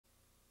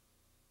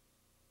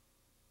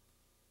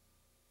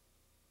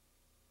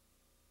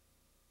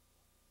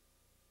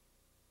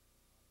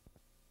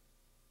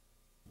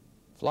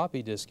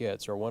Floppy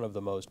diskettes are one of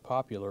the most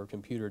popular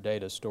computer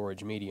data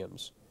storage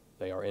mediums.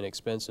 They are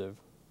inexpensive,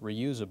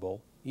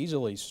 reusable,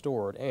 easily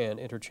stored, and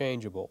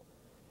interchangeable.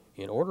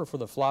 In order for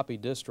the floppy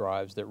disk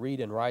drives that read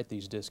and write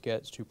these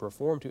diskettes to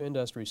perform to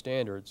industry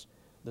standards,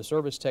 the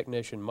service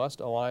technician must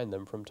align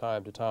them from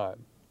time to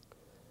time.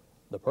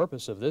 The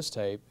purpose of this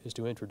tape is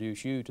to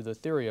introduce you to the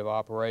theory of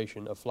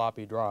operation of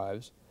floppy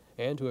drives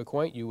and to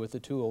acquaint you with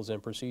the tools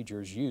and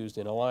procedures used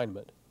in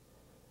alignment.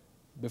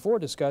 Before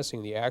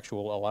discussing the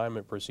actual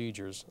alignment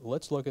procedures,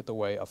 let's look at the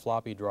way a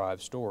floppy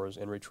drive stores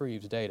and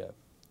retrieves data.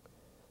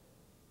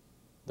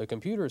 The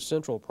computer's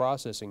central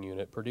processing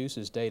unit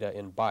produces data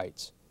in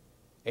bytes,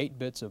 8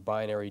 bits of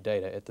binary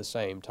data at the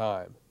same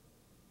time.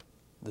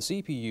 The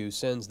CPU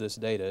sends this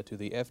data to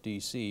the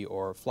FDC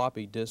or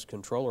floppy disk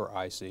controller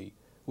IC,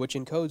 which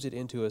encodes it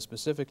into a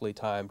specifically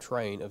timed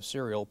train of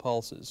serial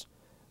pulses.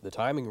 The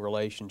timing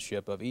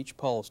relationship of each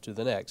pulse to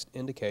the next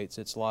indicates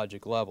its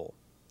logic level.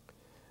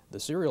 The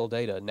serial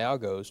data now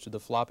goes to the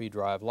floppy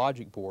drive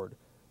logic board,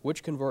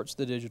 which converts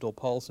the digital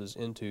pulses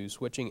into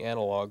switching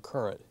analog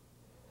current.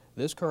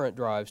 This current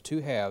drives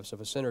 2 halves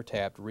of a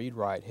center-tapped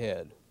read-write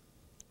head.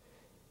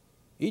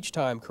 Each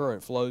time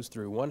current flows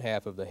through one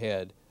half of the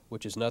head,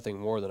 which is nothing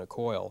more than a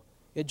coil,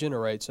 it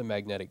generates a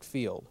magnetic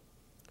field.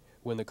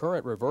 When the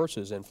current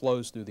reverses and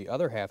flows through the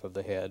other half of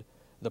the head,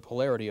 the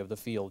polarity of the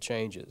field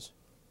changes.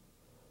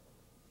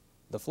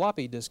 The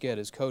floppy diskette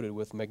is coated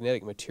with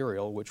magnetic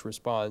material which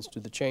responds to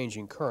the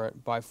changing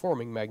current by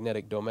forming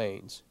magnetic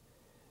domains.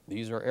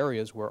 These are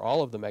areas where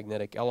all of the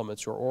magnetic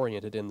elements are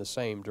oriented in the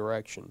same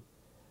direction.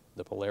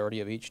 The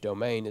polarity of each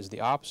domain is the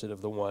opposite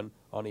of the one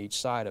on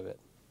each side of it.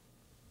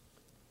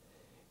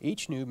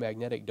 Each new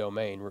magnetic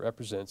domain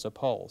represents a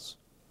pulse.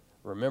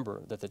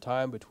 Remember that the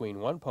time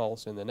between one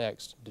pulse and the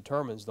next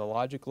determines the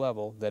logic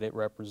level that it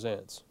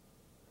represents.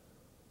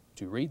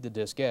 To read the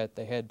diskette,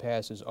 the head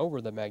passes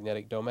over the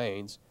magnetic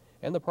domains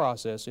and the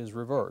process is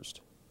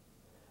reversed.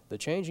 The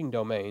changing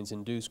domains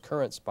induce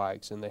current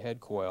spikes in the head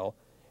coil,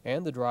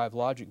 and the drive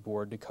logic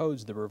board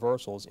decodes the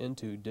reversals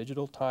into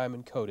digital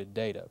time-encoded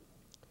data.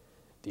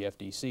 The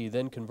FDC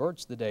then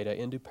converts the data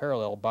into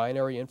parallel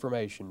binary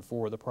information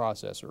for the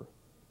processor.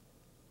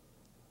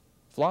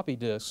 Floppy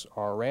disks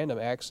are random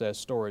access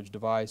storage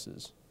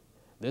devices.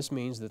 This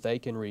means that they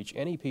can reach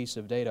any piece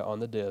of data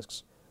on the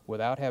disks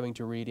without having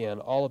to read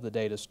in all of the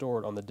data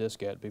stored on the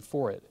diskette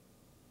before it.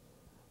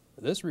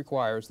 This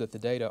requires that the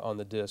data on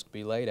the disk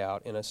be laid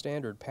out in a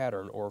standard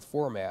pattern or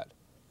format.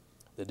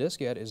 The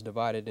diskette is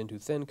divided into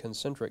thin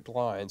concentric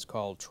lines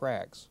called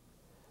tracks.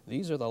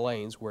 These are the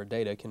lanes where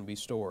data can be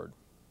stored.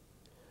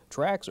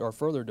 Tracks are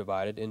further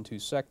divided into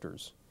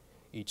sectors.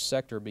 Each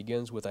sector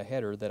begins with a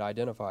header that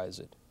identifies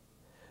it.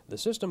 The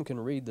system can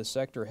read the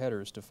sector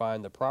headers to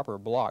find the proper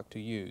block to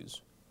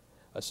use.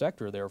 A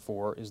sector,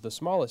 therefore, is the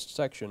smallest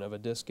section of a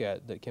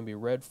diskette that can be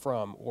read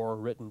from or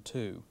written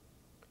to.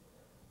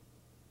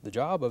 The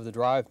job of the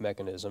drive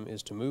mechanism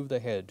is to move the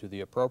head to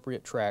the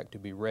appropriate track to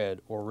be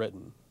read or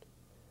written.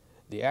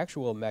 The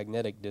actual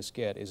magnetic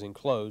diskette is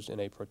enclosed in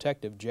a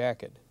protective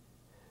jacket.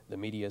 The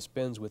media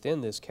spins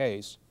within this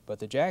case, but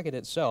the jacket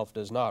itself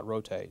does not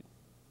rotate.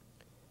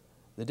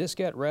 The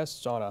diskette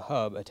rests on a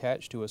hub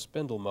attached to a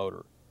spindle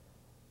motor.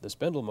 The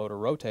spindle motor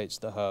rotates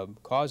the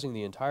hub, causing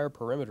the entire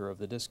perimeter of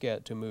the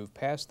diskette to move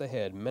past the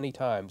head many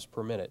times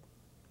per minute.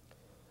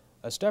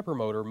 A stepper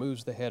motor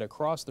moves the head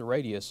across the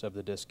radius of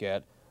the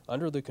diskette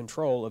under the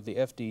control of the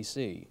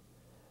FDC.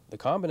 The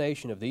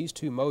combination of these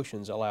two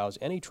motions allows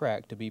any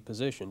track to be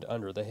positioned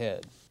under the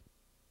head.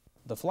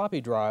 The floppy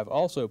drive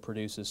also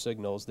produces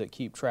signals that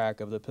keep track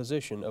of the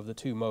position of the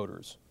two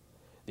motors.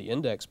 The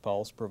index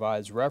pulse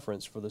provides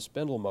reference for the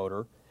spindle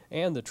motor,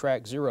 and the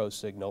track 0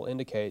 signal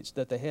indicates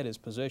that the head is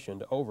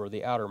positioned over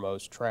the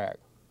outermost track.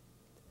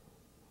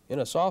 In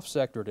a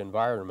soft-sectored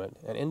environment,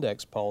 an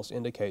index pulse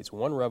indicates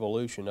 1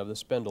 revolution of the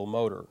spindle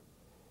motor.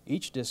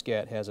 Each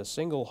diskette has a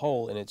single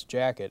hole in its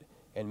jacket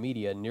and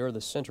media near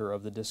the center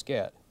of the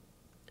diskette.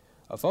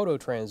 A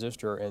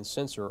phototransistor and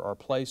sensor are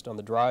placed on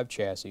the drive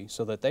chassis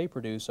so that they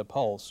produce a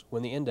pulse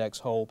when the index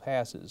hole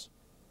passes.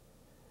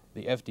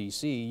 The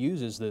FDC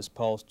uses this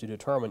pulse to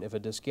determine if a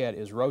diskette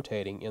is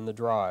rotating in the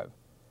drive.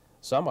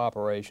 Some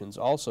operations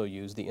also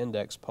use the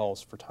index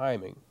pulse for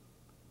timing.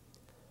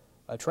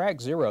 A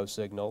track 0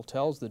 signal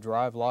tells the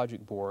drive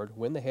logic board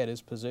when the head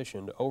is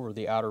positioned over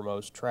the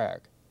outermost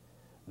track.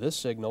 This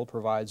signal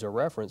provides a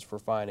reference for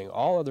finding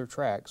all other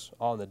tracks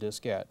on the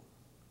diskette.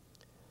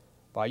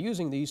 By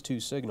using these two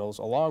signals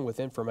along with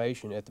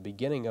information at the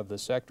beginning of the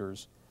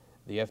sectors,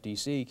 the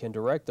FDC can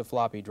direct the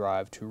floppy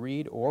drive to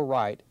read or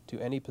write to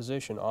any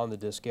position on the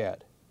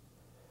diskette.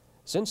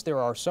 Since there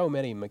are so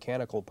many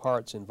mechanical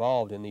parts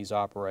involved in these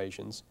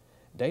operations,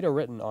 data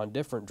written on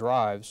different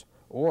drives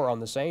or on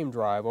the same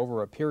drive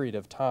over a period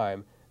of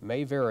time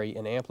may vary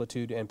in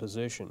amplitude and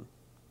position.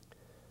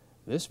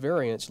 This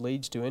variance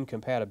leads to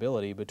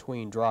incompatibility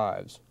between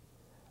drives.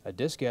 A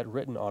diskette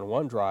written on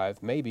one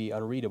drive may be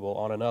unreadable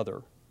on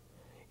another.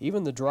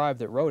 Even the drive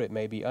that wrote it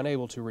may be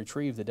unable to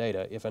retrieve the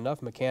data if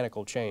enough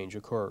mechanical change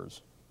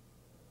occurs.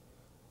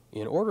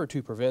 In order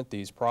to prevent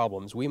these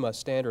problems, we must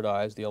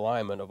standardize the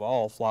alignment of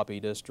all floppy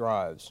disk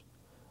drives.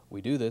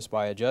 We do this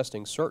by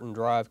adjusting certain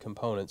drive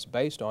components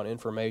based on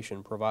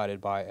information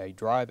provided by a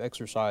drive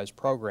exercise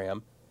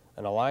program,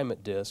 an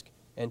alignment disk,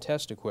 and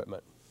test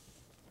equipment.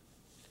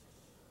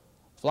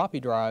 Floppy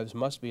drives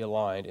must be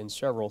aligned in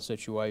several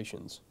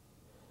situations.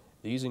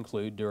 These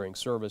include during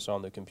service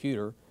on the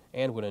computer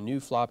and when a new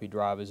floppy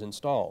drive is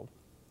installed.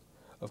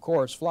 Of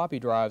course, floppy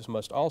drives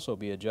must also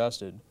be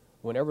adjusted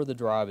whenever the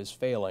drive is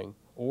failing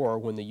or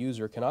when the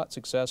user cannot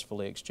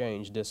successfully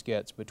exchange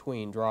diskettes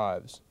between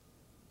drives.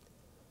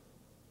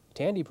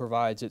 Tandy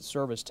provides its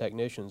service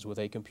technicians with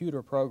a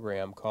computer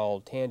program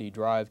called Tandy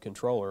Drive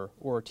Controller,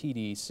 or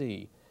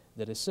TDC,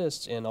 that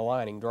assists in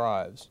aligning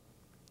drives.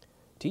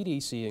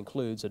 TDC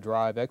includes a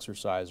drive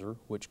exerciser,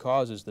 which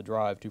causes the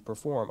drive to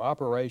perform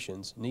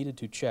operations needed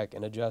to check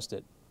and adjust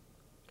it.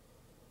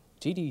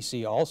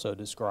 TDC also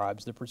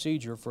describes the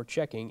procedure for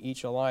checking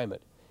each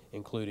alignment,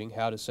 including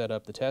how to set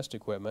up the test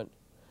equipment,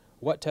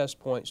 what test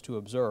points to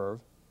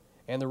observe,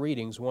 and the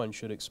readings one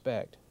should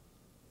expect.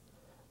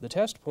 The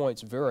test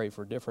points vary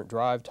for different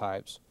drive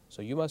types,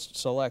 so you must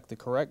select the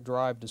correct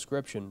drive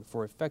description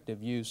for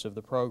effective use of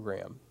the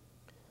program.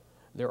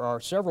 There are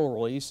several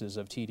releases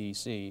of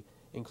TDC,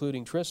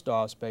 including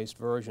TRS-DOS-based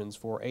versions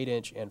for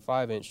 8-inch and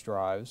 5-inch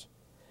drives,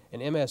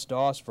 an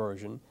MS-DOS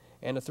version,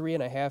 and a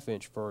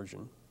 3.5-inch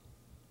version.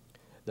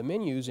 The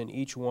menus in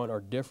each one are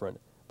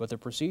different, but the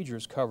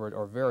procedures covered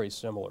are very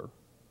similar.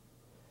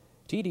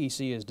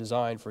 TDC is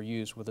designed for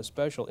use with a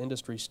special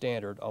industry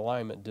standard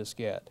alignment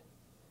diskette.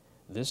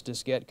 This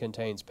diskette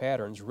contains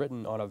patterns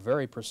written on a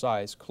very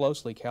precise,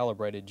 closely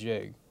calibrated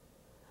jig.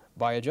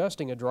 By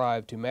adjusting a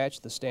drive to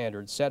match the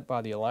standard set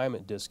by the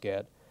alignment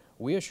diskette,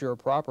 we assure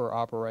proper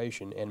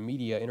operation and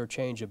media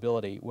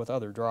interchangeability with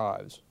other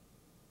drives.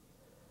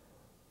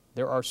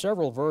 There are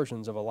several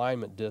versions of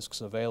alignment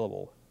disks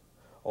available.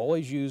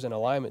 Always use an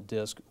alignment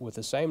disk with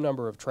the same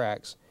number of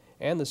tracks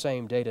and the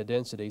same data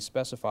density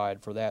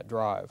specified for that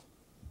drive.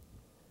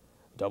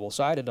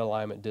 Double-sided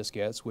alignment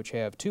diskettes, which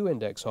have 2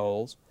 index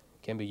holes,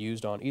 can be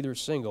used on either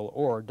single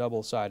or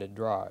double-sided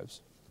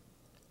drives.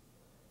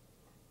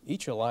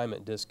 Each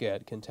alignment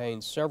diskette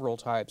contains several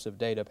types of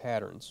data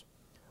patterns.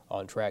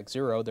 On track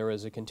 0, there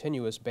is a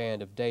continuous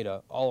band of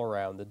data all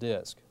around the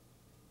disk.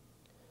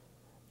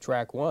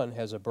 Track 1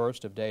 has a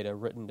burst of data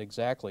written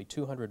exactly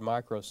 200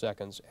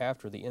 microseconds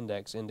after the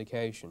index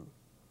indication.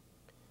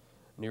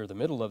 Near the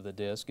middle of the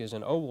disk is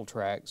an oval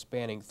track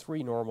spanning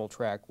 3 normal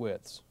track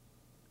widths.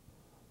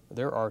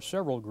 There are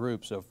several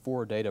groups of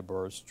 4 data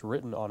bursts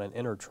written on an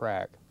inner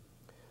track.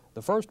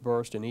 The first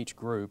burst in each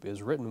group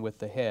is written with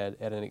the head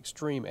at an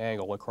extreme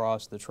angle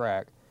across the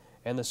track,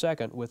 and the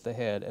second with the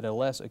head at a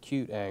less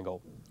acute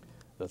angle.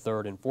 The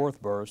third and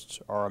fourth bursts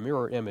are a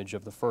mirror image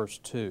of the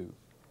first 2.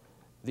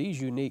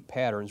 These unique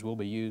patterns will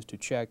be used to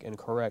check and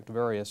correct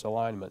various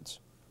alignments.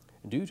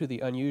 Due to the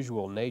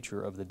unusual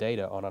nature of the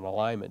data on an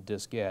alignment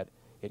diskette,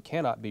 it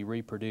cannot be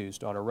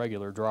reproduced on a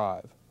regular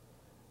drive.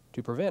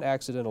 To prevent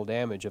accidental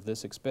damage of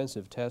this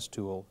expensive test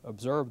tool,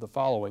 observe the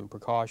following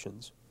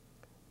precautions.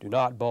 Do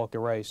not bulk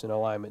erase an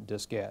alignment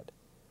diskette.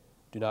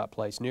 Do not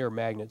place near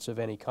magnets of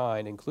any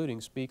kind, including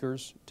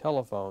speakers,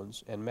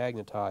 telephones, and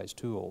magnetized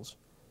tools.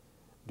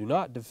 Do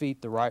not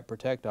defeat the write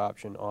protect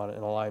option on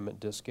an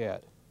alignment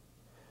diskette.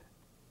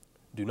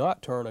 Do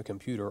not turn a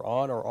computer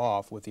on or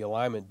off with the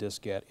alignment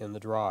diskette in the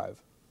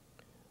drive.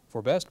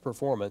 For best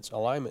performance,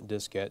 alignment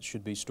diskettes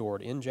should be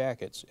stored in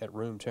jackets at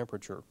room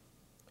temperature.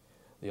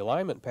 The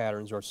alignment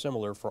patterns are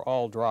similar for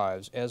all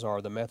drives, as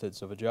are the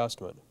methods of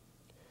adjustment.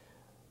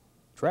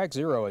 Track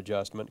 0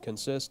 adjustment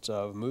consists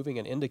of moving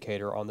an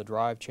indicator on the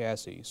drive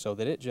chassis so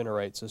that it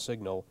generates a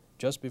signal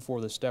just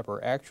before the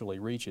stepper actually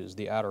reaches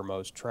the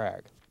outermost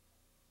track.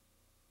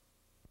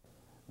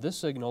 This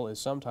signal is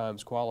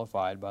sometimes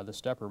qualified by the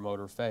stepper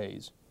motor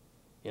phase.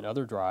 In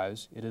other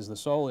drives, it is the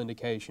sole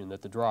indication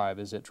that the drive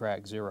is at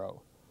track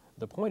 0.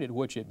 The point at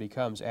which it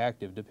becomes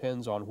active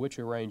depends on which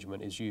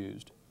arrangement is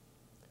used.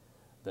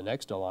 The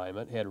next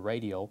alignment, head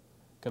radial,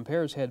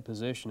 compares head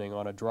positioning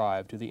on a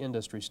drive to the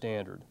industry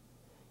standard.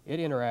 It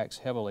interacts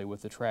heavily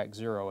with the track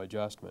 0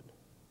 adjustment.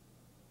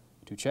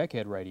 To check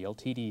head radial,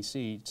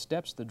 TDC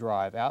steps the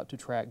drive out to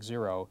track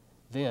 0,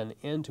 then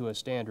into a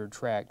standard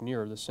track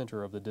near the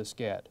center of the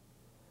diskette.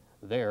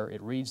 There,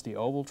 it reads the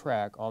oval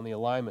track on the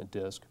alignment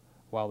disk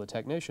while the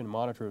technician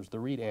monitors the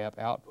read amp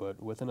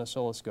output with an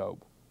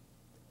oscilloscope.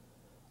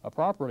 A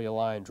properly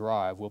aligned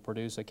drive will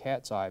produce a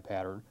cat's eye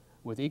pattern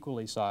with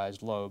equally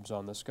sized lobes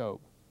on the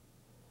scope.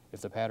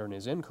 If the pattern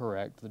is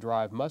incorrect, the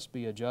drive must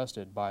be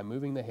adjusted by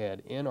moving the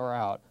head in or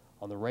out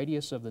on the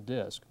radius of the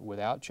disk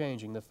without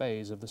changing the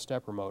phase of the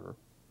stepper motor.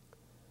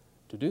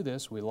 To do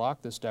this, we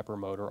lock the stepper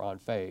motor on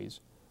phase,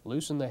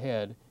 loosen the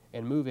head,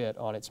 and move it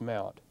on its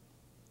mount.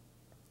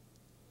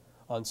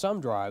 On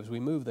some drives, we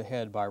move the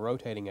head by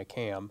rotating a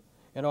cam,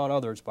 and on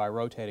others by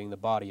rotating the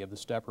body of the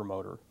stepper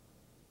motor.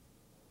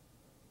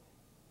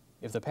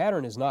 If the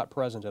pattern is not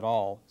present at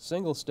all,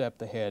 single-step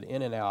the head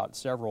in and out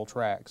several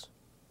tracks.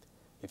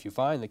 If you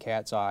find the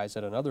cat's eyes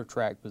at another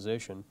track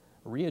position,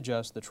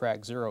 readjust the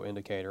track 0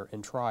 indicator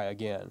and try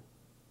again.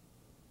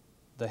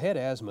 The head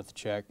azimuth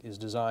check is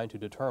designed to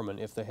determine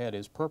if the head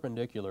is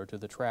perpendicular to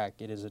the track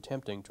it is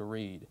attempting to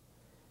read.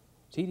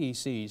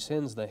 TDC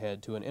sends the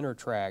head to an inner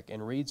track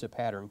and reads a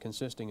pattern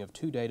consisting of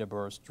 2 data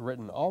bursts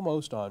written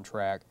almost on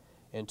track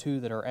and 2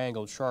 that are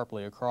angled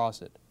sharply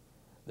across it.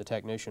 The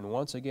technician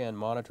once again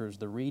monitors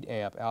the read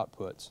amp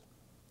outputs.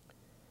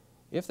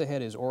 If the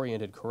head is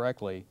oriented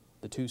correctly,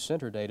 the 2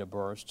 center data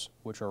bursts,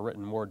 which are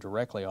written more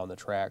directly on the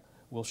track,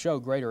 will show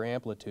greater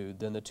amplitude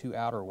than the 2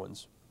 outer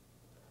ones.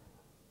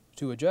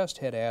 To adjust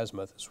head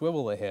azimuth,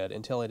 swivel the head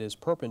until it is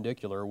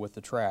perpendicular with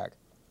the track.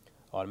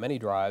 On many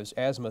drives,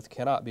 azimuth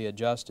cannot be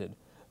adjusted,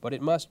 but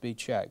it must be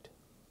checked.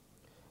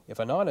 If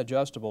a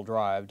non-adjustable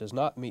drive does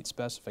not meet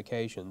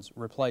specifications,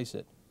 replace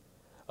it.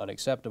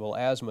 Unacceptable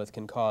azimuth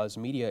can cause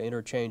media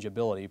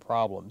interchangeability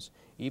problems,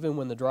 even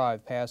when the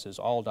drive passes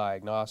all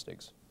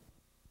diagnostics.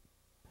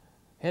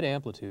 Head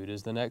amplitude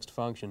is the next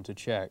function to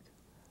check.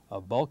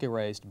 A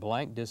bulk-erased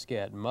blank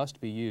diskette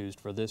must be used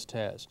for this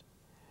test.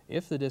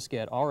 If the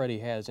diskette already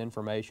has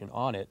information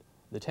on it,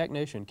 the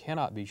technician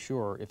cannot be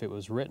sure if it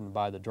was written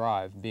by the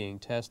drive being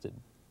tested.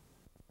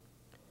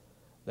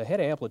 The head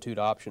amplitude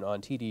option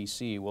on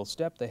TDC will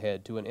step the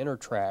head to an inner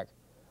track,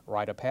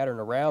 write a pattern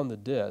around the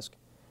disk,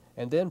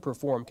 and then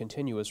perform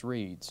continuous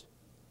reads.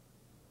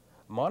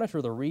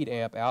 Monitor the read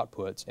amp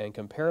outputs and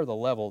compare the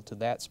level to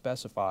that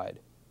specified.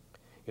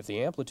 If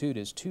the amplitude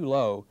is too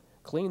low,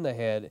 clean the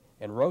head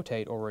and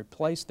rotate or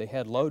replace the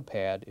head load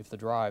pad if the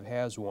drive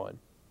has one.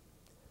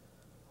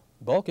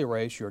 Bulk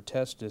erase your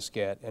test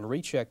diskette and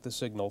recheck the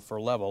signal for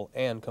level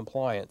and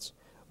compliance,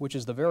 which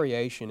is the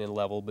variation in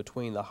level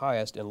between the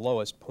highest and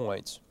lowest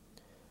points.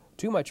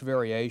 Too much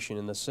variation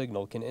in the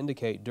signal can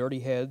indicate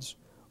dirty heads,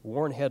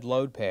 worn head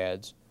load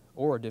pads,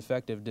 or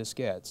defective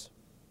diskettes.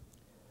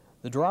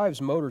 The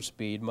drive's motor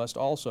speed must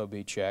also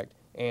be checked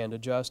and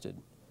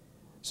adjusted.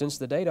 Since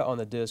the data on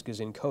the disk is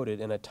encoded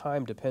in a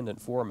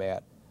time-dependent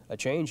format, a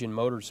change in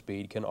motor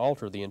speed can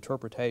alter the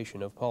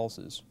interpretation of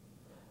pulses.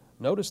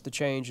 Notice the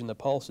change in the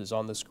pulses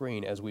on the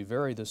screen as we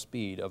vary the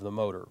speed of the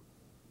motor.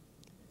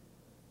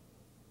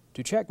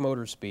 To check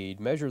motor speed,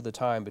 measure the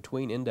time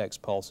between index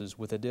pulses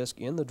with a disk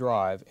in the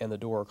drive and the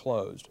door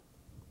closed.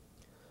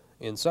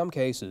 In some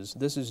cases,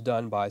 this is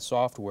done by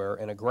software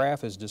and a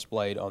graph is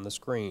displayed on the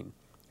screen,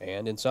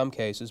 and in some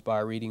cases by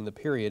reading the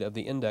period of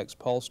the index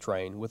pulse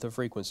train with a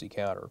frequency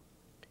counter.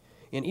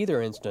 In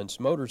either instance,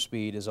 motor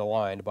speed is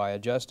aligned by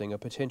adjusting a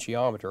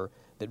potentiometer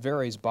that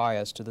varies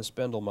bias to the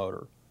spindle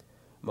motor.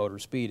 Motor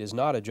speed is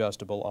not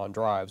adjustable on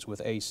drives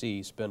with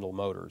AC spindle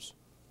motors.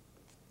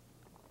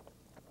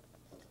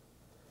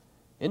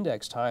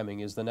 Index timing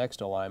is the next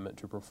alignment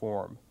to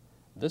perform.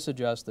 This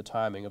adjusts the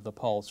timing of the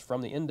pulse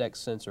from the index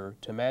sensor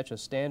to match a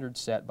standard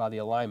set by the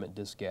alignment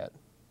diskette.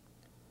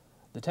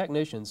 The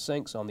technician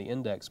syncs on the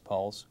index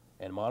pulse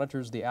and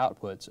monitors the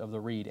outputs of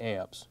the read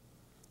amps.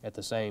 At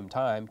the same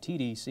time,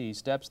 TDC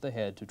steps the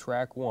head to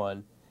track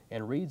 1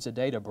 and reads a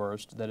data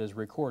burst that is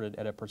recorded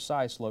at a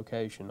precise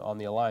location on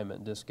the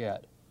alignment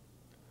diskette.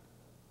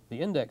 The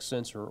index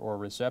sensor or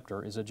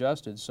receptor is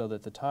adjusted so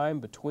that the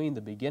time between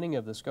the beginning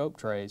of the scope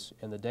trace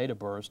and the data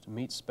burst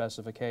meets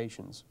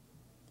specifications.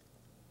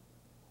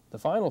 The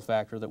final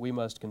factor that we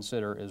must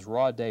consider is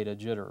raw data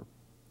jitter.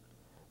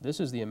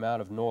 This is the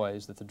amount of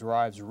noise that the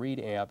drive's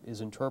read amp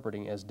is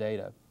interpreting as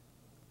data.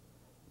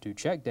 To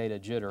check data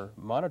jitter,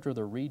 monitor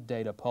the read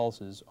data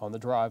pulses on the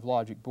drive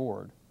logic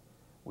board.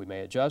 We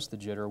may adjust the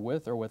jitter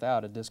with or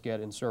without a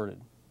diskette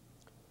inserted.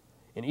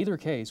 In either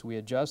case, we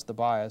adjust the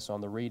bias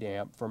on the read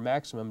amp for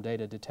maximum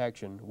data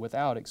detection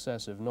without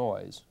excessive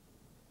noise.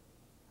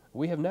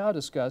 We have now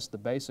discussed the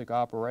basic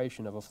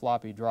operation of a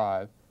floppy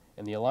drive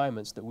and the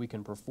alignments that we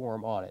can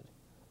perform on it.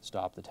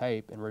 Stop the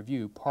tape and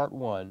review Part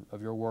 1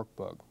 of your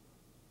workbook.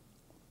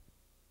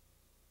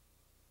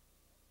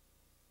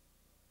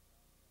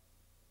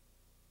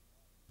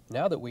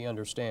 Now that we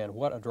understand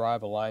what a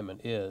drive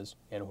alignment is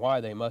and why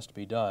they must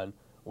be done,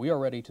 we are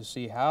ready to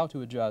see how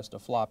to adjust a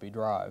floppy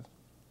drive.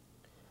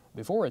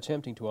 Before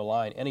attempting to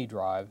align any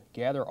drive,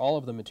 gather all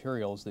of the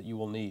materials that you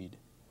will need.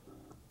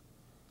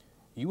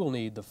 You will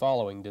need the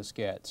following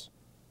diskettes: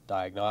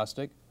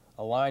 diagnostic,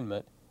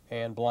 alignment,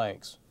 and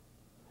blanks.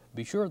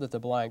 Be sure that the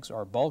blanks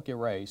are bulk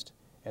erased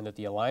and that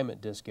the alignment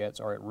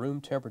diskettes are at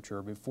room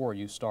temperature before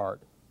you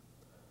start.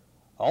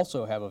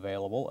 Also have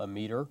available a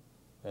meter,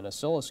 an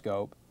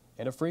oscilloscope,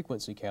 and a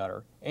frequency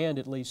counter, and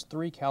at least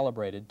 3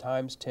 calibrated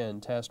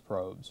 ×10 test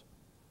probes.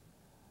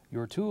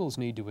 Your tools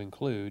need to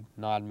include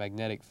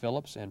non-magnetic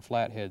Phillips and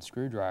flathead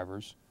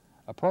screwdrivers,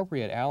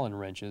 appropriate Allen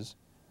wrenches,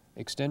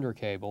 extender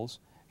cables,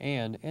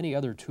 and any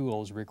other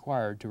tools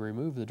required to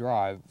remove the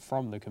drive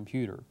from the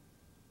computer.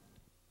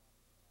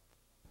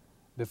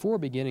 Before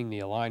beginning the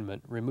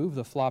alignment, remove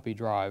the floppy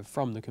drive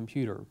from the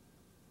computer.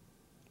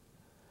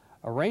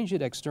 Arrange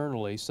it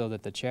externally so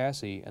that the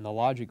chassis and the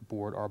logic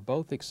board are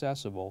both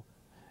accessible,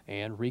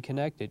 and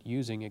reconnect it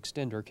using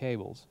extender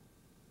cables.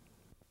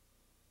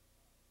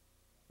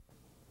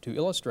 To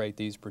illustrate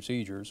these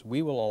procedures,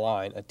 we will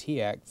align a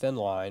TAC thin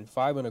line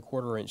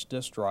 5¼ inch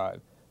disk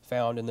drive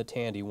found in the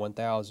Tandy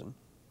 1000.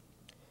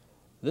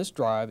 This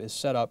drive is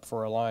set up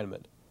for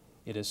alignment.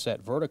 It is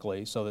set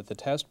vertically so that the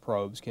test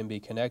probes can be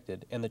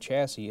connected and the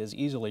chassis is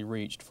easily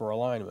reached for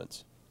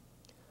alignments.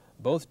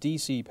 Both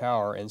DC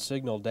power and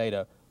signal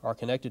data are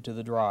connected to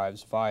the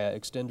drives via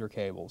extender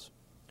cables.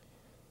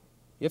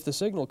 If the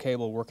signal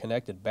cable were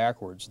connected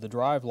backwards, the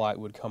drive light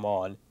would come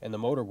on and the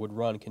motor would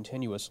run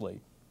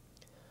continuously.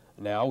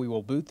 Now we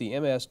will boot the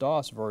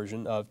MS-DOS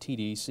version of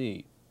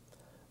TDC.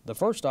 The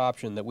first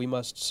option that we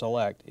must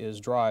select is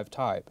drive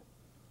type.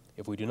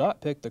 If we do not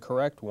pick the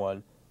correct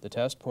one, the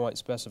test point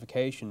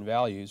specification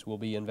values will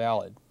be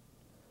invalid.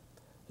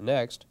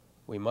 Next,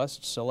 we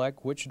must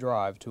select which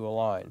drive to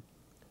align.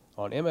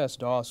 On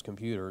MS-DOS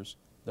computers,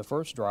 the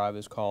first drive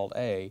is called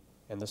A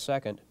and the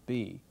second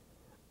B.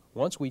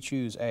 Once we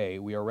choose A,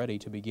 we are ready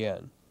to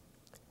begin.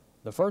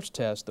 The first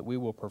test that we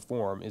will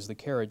perform is the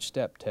carriage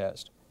step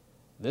test.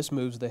 This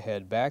moves the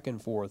head back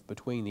and forth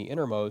between the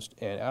innermost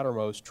and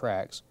outermost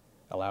tracks,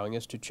 allowing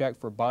us to check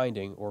for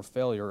binding or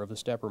failure of the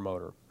stepper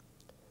motor.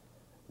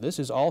 This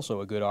is also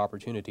a good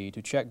opportunity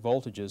to check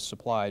voltages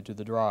supplied to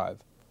the drive.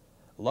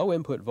 Low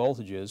input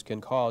voltages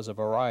can cause a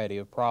variety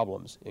of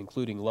problems,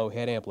 including low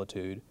head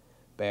amplitude,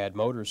 bad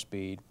motor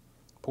speed,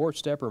 poor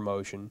stepper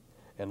motion,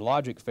 and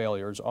logic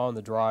failures on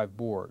the drive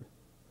board.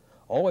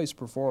 Always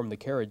perform the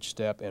carriage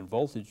step and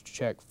voltage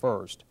check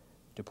first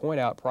to point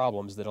out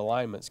problems that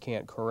alignments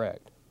can't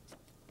correct.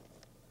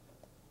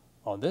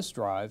 On this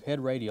drive, head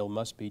radial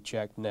must be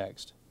checked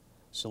next.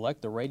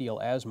 Select the radial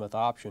azimuth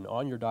option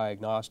on your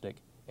diagnostic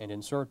and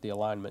insert the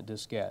alignment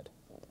diskette.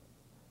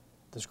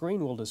 The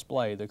screen will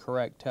display the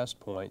correct test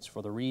points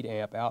for the read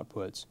amp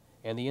outputs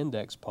and the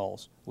index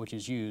pulse, which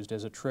is used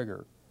as a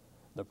trigger.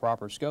 The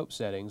proper scope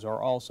settings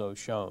are also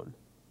shown.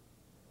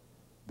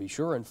 Be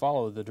sure and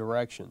follow the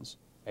directions.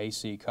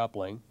 AC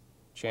coupling,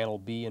 channel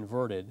B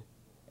inverted,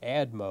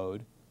 add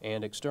mode,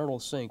 and external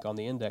sync on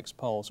the index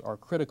pulse are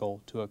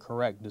critical to a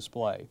correct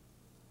display.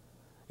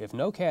 If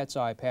no cat's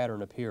eye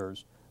pattern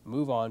appears,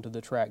 move on to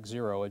the track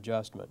 0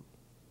 adjustment.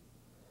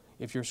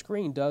 If your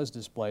screen does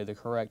display the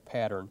correct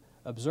pattern,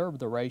 observe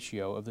the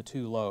ratio of the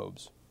two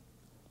lobes.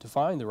 To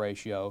find the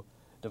ratio,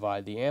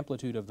 divide the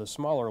amplitude of the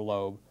smaller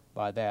lobe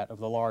by that of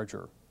the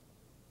larger.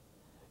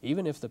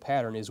 Even if the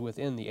pattern is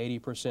within the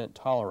 80%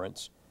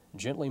 tolerance,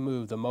 gently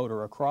move the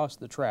motor across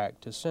the track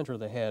to center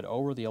the head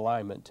over the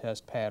alignment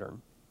test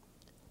pattern.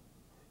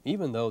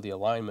 Even though the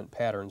alignment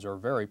patterns are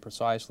very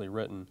precisely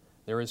written,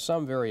 there is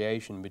some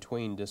variation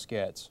between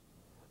diskettes.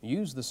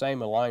 Use the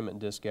same alignment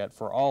diskette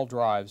for all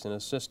drives in a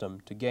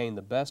system to gain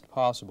the best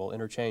possible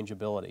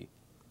interchangeability.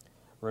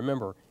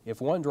 Remember,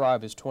 if one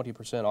drive is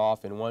 20%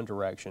 off in one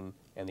direction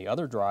and the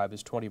other drive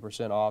is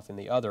 20% off in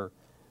the other,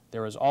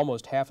 there is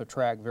almost half a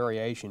track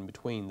variation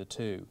between the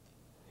two.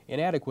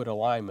 Inadequate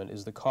alignment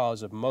is the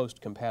cause of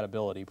most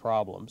compatibility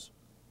problems.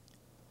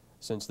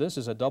 Since this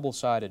is a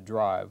double-sided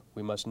drive,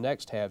 we must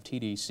next have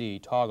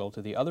TDC toggle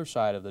to the other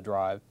side of the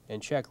drive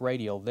and check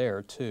radial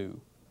there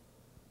too.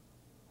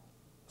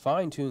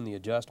 Fine-tune the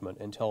adjustment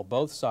until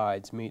both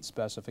sides meet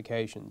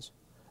specifications.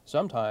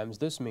 Sometimes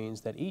this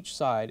means that each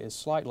side is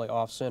slightly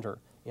off-center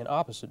in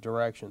opposite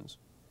directions.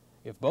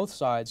 If both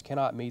sides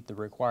cannot meet the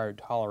required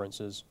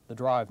tolerances, the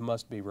drive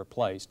must be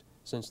replaced,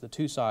 since the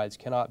two sides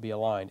cannot be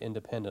aligned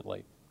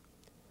independently.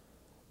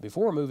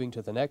 Before moving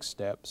to the next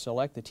step,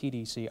 select the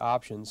TDC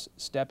options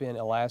Step-In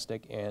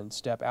Elastic and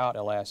Step-Out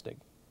Elastic.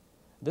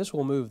 This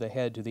will move the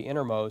head to the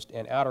innermost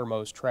and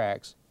outermost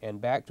tracks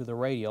and back to the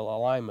radial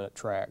alignment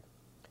track.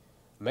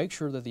 Make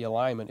sure that the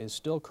alignment is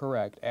still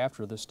correct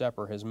after the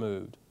stepper has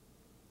moved.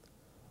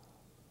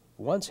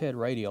 Once head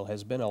radial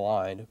has been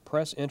aligned,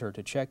 press Enter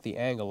to check the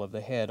angle of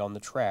the head on the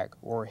track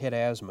or head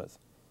azimuth.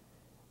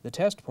 The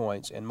test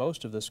points and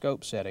most of the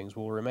scope settings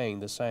will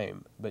remain the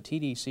same, but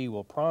TDC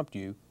will prompt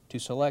you to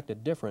select a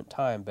different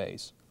time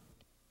base.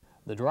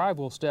 The drive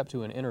will step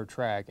to an inner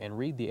track and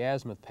read the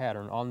azimuth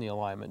pattern on the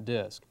alignment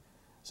disc.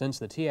 Since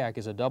the TIAC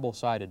is a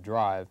double-sided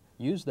drive,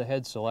 use the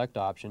Head Select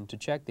option to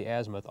check the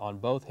azimuth on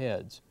both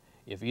heads.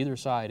 If either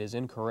side is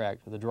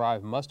incorrect, the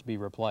drive must be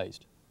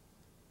replaced.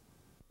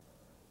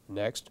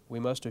 Next, we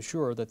must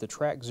assure that the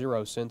Track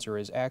 0 sensor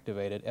is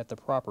activated at the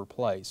proper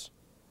place.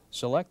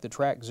 Select the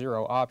Track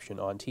 0 option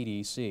on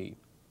TDC.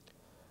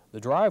 The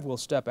drive will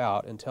step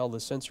out until the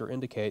sensor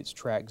indicates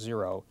Track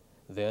 0,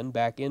 then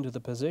back into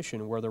the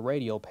position where the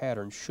radial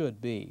pattern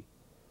should be.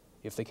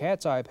 If the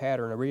cat's eye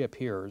pattern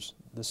reappears,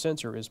 the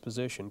sensor is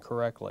positioned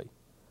correctly.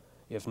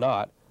 If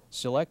not,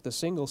 select the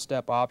single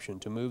step option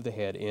to move the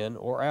head in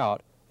or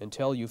out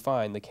until you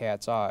find the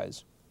cat's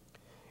eyes.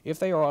 If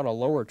they are on a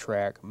lower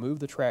track, move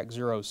the Track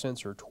 0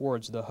 sensor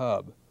towards the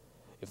hub.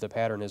 If the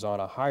pattern is on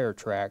a higher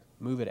track,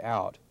 move it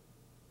out.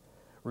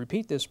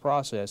 Repeat this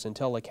process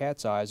until the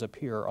cat's eyes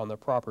appear on the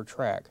proper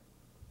track.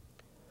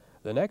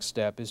 The next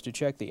step is to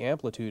check the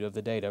amplitude of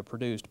the data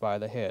produced by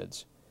the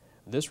heads.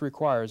 This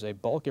requires a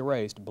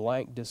bulk-erased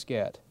blank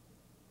diskette.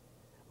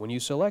 When you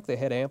select the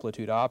head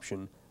amplitude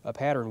option, a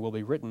pattern will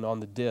be written on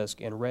the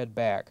disc and read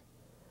back.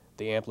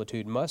 The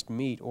amplitude must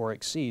meet or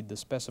exceed the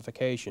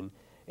specification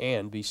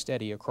and be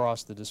steady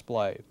across the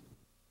display.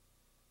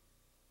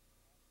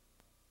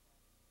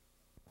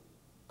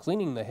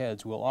 Cleaning the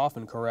heads will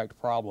often correct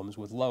problems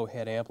with low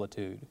head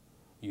amplitude.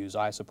 Use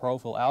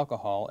isopropyl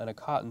alcohol and a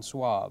cotton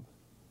swab.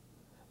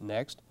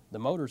 Next, the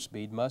motor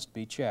speed must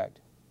be checked.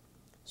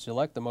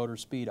 Select the motor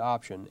speed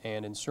option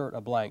and insert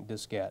a blank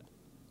diskette.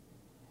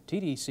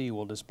 TDC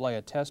will display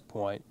a test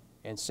point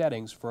and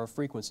settings for a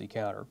frequency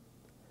counter.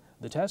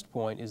 The test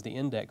point is the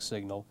index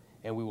signal,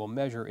 and we will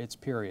measure its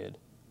period.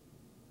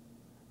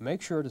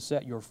 Make sure to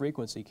set your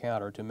frequency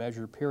counter to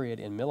measure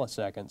period in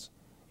milliseconds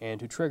and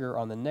to trigger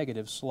on the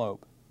negative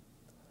slope.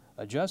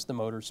 Adjust the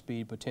motor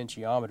speed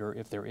potentiometer,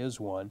 if there is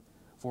one,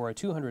 for a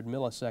 200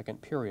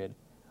 millisecond period,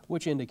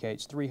 which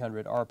indicates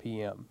 300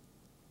 RPM.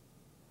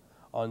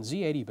 On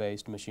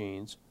Z80-based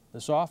machines, the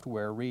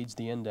software reads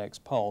the index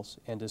pulse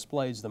and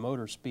displays the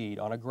motor speed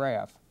on a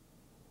graph.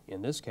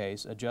 In this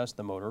case, adjust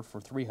the motor for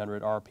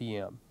 300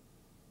 RPM.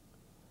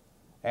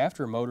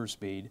 After motor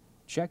speed,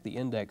 check the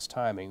index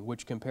timing,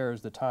 which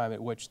compares the time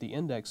at which the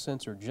index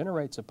sensor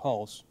generates a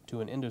pulse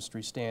to an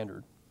industry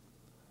standard.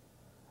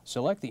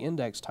 Select the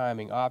index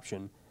timing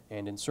option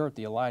and insert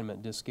the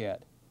alignment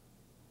diskette.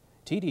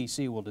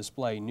 TDC will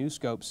display new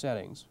scope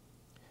settings.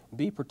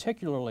 Be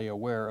particularly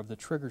aware of the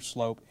trigger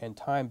slope and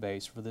time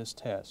base for this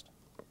test.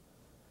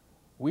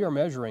 We are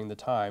measuring the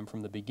time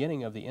from the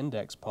beginning of the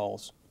index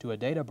pulse to a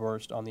data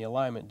burst on the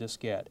alignment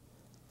diskette.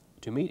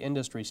 To meet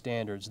industry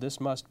standards, this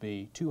must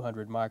be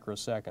 200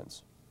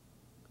 microseconds.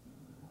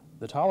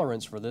 The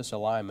tolerance for this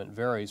alignment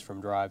varies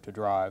from drive to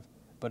drive,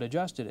 but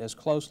adjust it as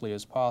closely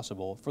as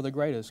possible for the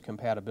greatest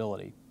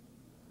compatibility.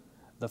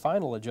 The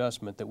final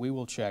adjustment that we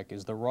will check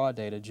is the raw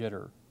data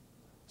jitter.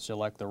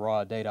 Select the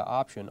raw data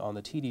option on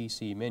the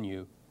TDC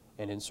menu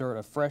and insert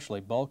a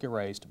freshly bulk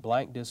erased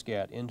blank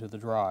diskette into the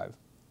drive.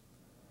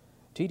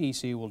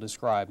 TDC will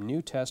describe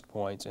new test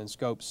points and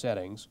scope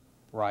settings,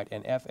 write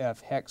an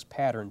FF hex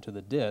pattern to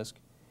the disk,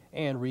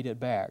 and read it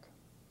back.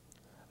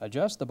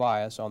 Adjust the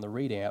bias on the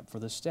read amp for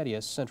the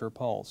steadiest center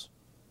pulse.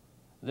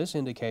 This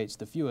indicates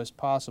the fewest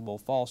possible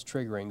false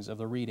triggerings of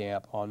the read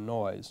amp on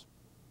noise.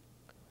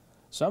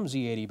 Some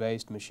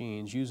Z80-based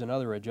machines use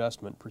another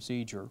adjustment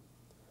procedure.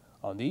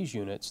 On these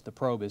units, the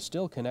probe is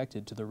still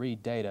connected to the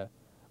read data,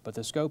 but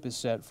the scope is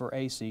set for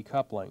AC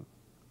coupling.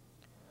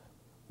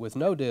 With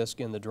no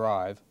disk in the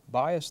drive,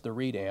 bias the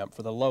read amp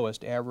for the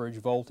lowest average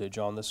voltage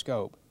on the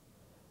scope.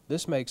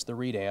 This makes the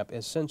read amp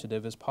as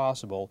sensitive as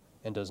possible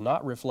and does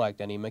not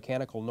reflect any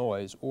mechanical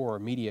noise or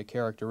media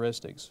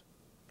characteristics.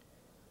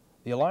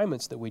 The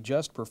alignments that we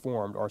just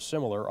performed are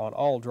similar on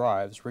all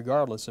drives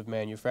regardless of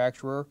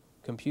manufacturer,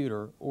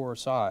 computer, or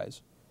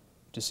size.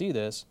 To see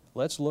this,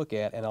 let's look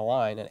at and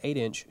align an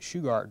 8-inch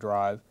Shugart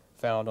drive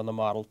found on the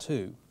Model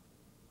 2.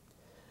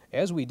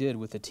 As we did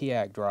with the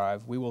TIAC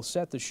drive, we will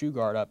set the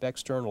Shugart up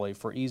externally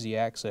for easy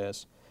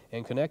access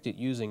and connect it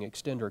using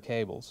extender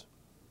cables.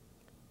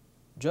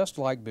 Just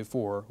like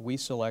before, we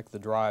select the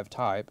drive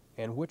type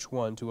and which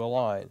one to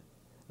align.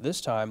 This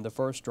time the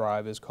first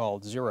drive is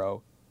called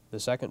 0, the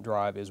second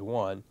drive is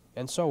 1,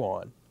 and so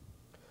on.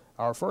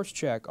 Our first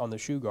check on the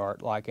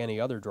Shugart, like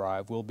any other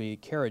drive, will be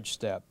carriage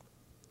step.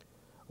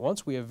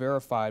 Once we have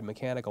verified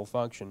mechanical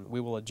function, we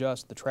will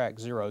adjust the track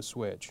 0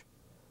 switch.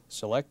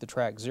 Select the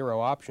track 0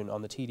 option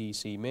on the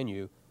TDC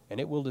menu and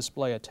it will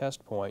display a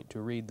test point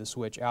to read the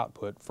switch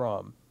output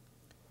from.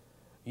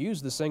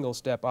 Use the single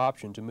step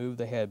option to move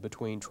the head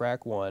between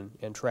track 1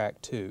 and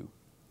track 2.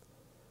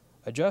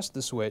 Adjust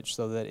the switch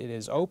so that it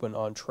is open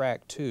on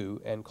track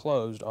 2 and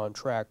closed on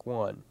track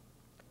 1.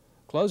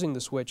 Closing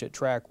the switch at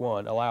track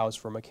 1 allows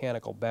for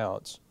mechanical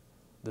bounce.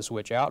 The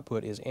switch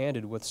output is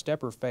ANDed with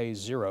stepper phase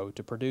 0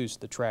 to produce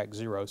the track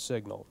 0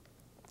 signal.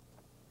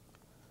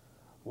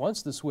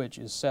 Once the switch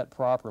is set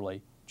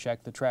properly,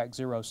 check the track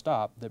 0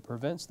 stop that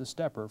prevents the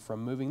stepper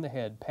from moving the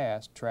head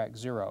past track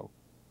 0.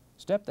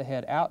 Step the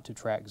head out to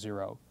track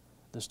 0.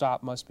 The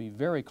stop must be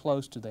very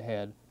close to the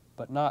head,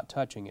 but not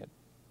touching it.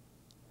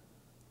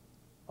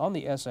 On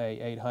the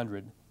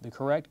SA800, the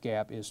correct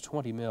gap is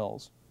 20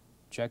 mils.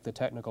 Check the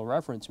technical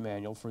reference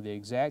manual for the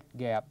exact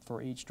gap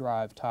for each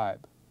drive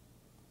type.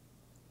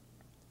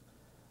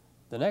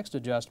 The next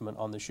adjustment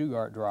on the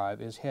Shugart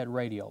drive is head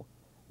radial.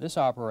 This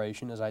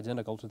operation is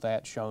identical to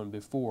that shown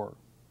before.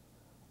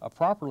 A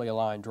properly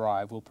aligned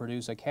drive will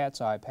produce a cat's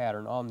eye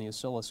pattern on the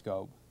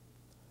oscilloscope.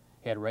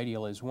 Head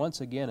radial is once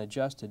again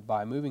adjusted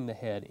by moving the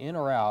head in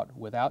or out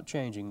without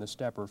changing the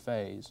stepper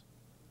phase.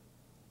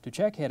 To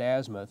check head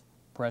azimuth,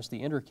 press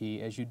the Enter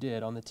key as you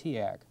did on the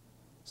TIAC.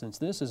 Since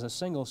this is a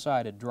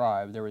single-sided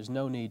drive, there is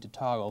no need to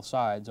toggle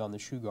sides on the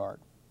Shugart.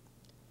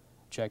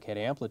 Check head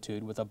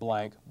amplitude with a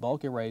blank,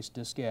 bulk erased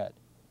diskette.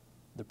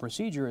 The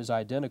procedure is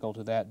identical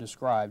to that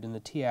described in the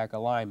TIAC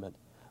alignment,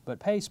 but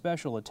pay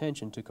special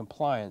attention to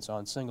compliance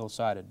on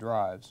single-sided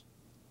drives.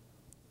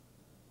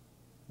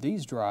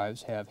 These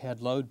drives have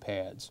head load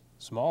pads,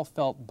 small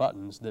felt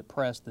buttons that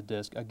press the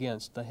disc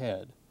against the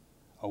head.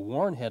 A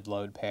worn head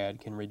load pad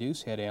can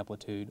reduce head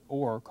amplitude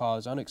or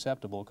cause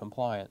unacceptable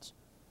compliance.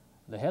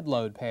 The head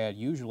load pad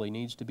usually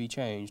needs to be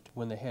changed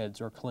when the heads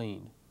are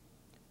cleaned.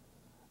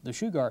 The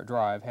Shugart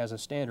drive has a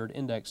standard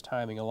index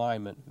timing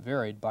alignment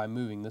varied by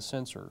moving the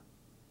sensor.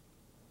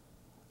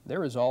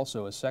 There is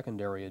also a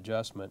secondary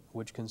adjustment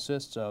which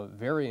consists of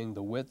varying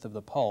the width of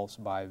the pulse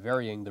by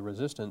varying the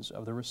resistance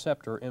of the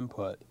receptor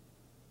input.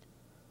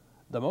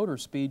 The motor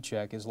speed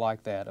check is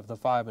like that of the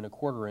 5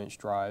 1/4-inch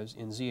drives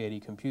in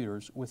Z80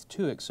 computers with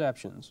two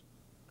exceptions.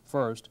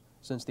 First,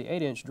 since the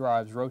 8-inch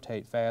drives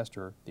rotate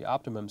faster, the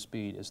optimum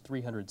speed is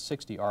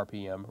 360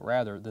 RPM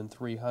rather than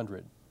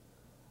 300.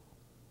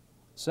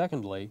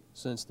 Secondly,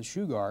 since the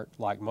Shugart,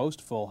 like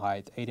most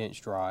full-height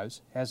 8-inch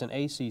drives, has an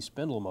AC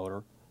spindle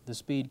motor, the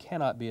speed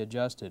cannot be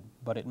adjusted,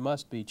 but it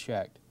must be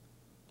checked.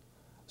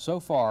 So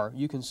far,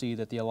 you can see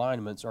that the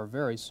alignments are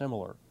very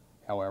similar.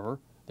 However,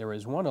 there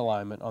is one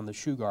alignment on the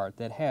Shugart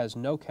that has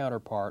no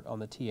counterpart on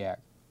the TIAC.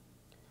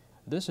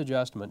 This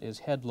adjustment is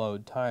head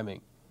load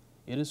timing.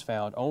 It is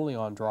found only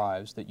on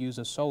drives that use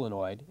a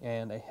solenoid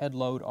and a head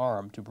load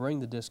arm to bring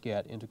the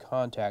diskette into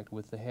contact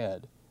with the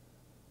head.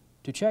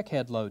 To check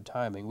head load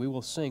timing, we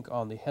will sync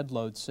on the head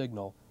load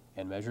signal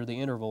and measure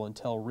the interval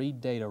until read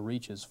data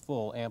reaches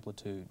full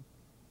amplitude.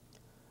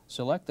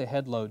 Select the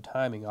head load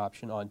timing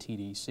option on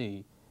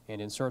TDC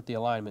and insert the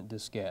alignment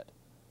diskette.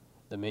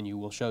 The menu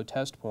will show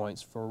test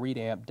points for read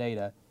amp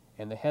data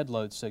and the head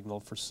load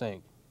signal for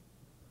sync.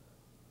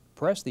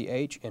 Press the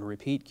H and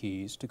repeat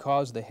keys to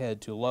cause the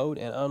head to load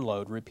and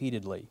unload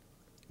repeatedly.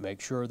 Make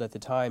sure that the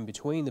time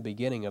between the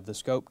beginning of the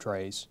scope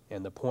trace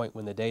and the point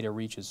when the data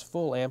reaches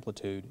full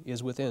amplitude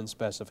is within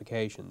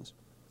specifications.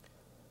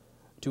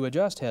 To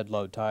adjust head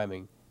load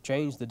timing,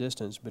 change the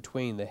distance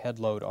between the head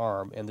load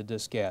arm and the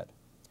diskette.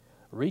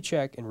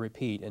 Recheck and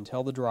repeat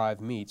until the drive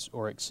meets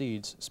or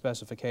exceeds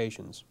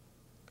specifications.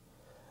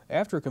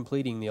 After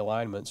completing the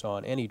alignments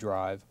on any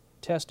drive,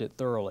 test it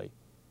thoroughly.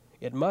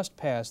 It must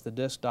pass the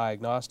disk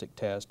diagnostic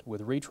test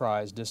with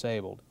retries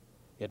disabled.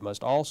 It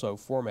must also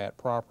format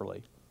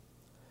properly.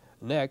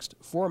 Next,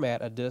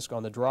 format a disk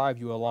on the drive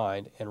you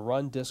aligned and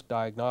run disk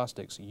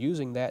diagnostics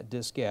using that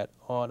diskette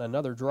on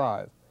another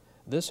drive.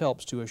 This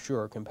helps to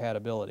assure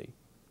compatibility.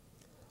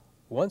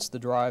 Once the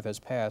drive has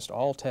passed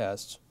all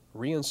tests,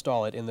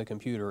 reinstall it in the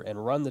computer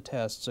and run the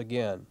tests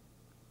again.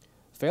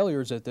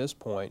 Failures at this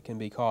point can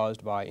be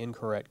caused by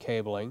incorrect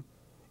cabling,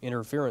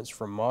 interference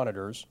from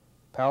monitors,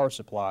 power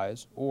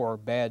supplies, or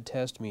bad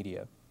test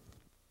media.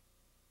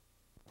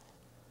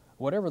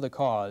 Whatever the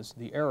cause,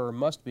 the error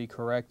must be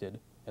corrected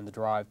and the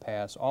drive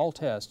pass all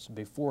tests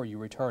before you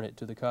return it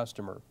to the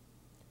customer.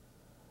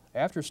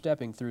 After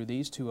stepping through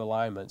these two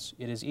alignments,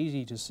 it is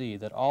easy to see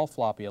that all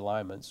floppy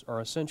alignments are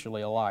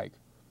essentially alike.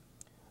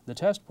 The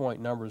test point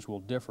numbers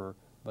will differ,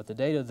 but the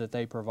data that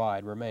they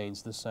provide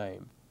remains the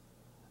same.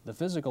 The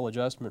physical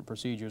adjustment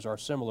procedures are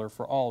similar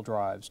for all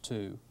drives,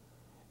 too.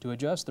 To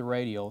adjust the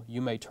radial,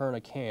 you may turn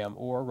a cam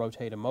or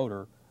rotate a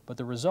motor, but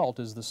the result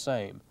is the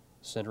same,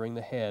 centering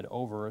the head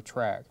over a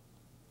track.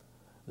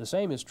 The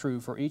same is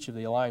true for each of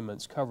the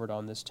alignments covered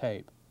on this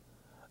tape.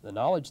 The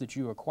knowledge that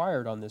you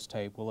acquired on this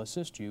tape will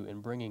assist you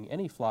in bringing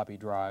any floppy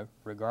drive,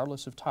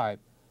 regardless of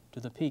type, to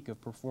the peak of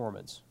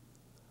performance.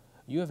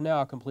 You have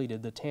now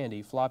completed the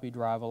Tandy floppy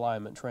drive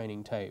alignment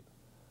training tape.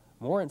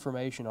 More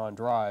information on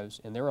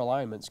drives and their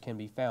alignments can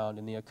be found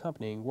in the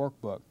accompanying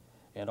workbook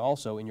and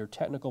also in your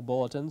technical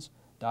bulletins,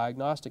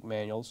 diagnostic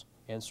manuals,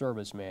 and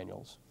service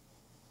manuals.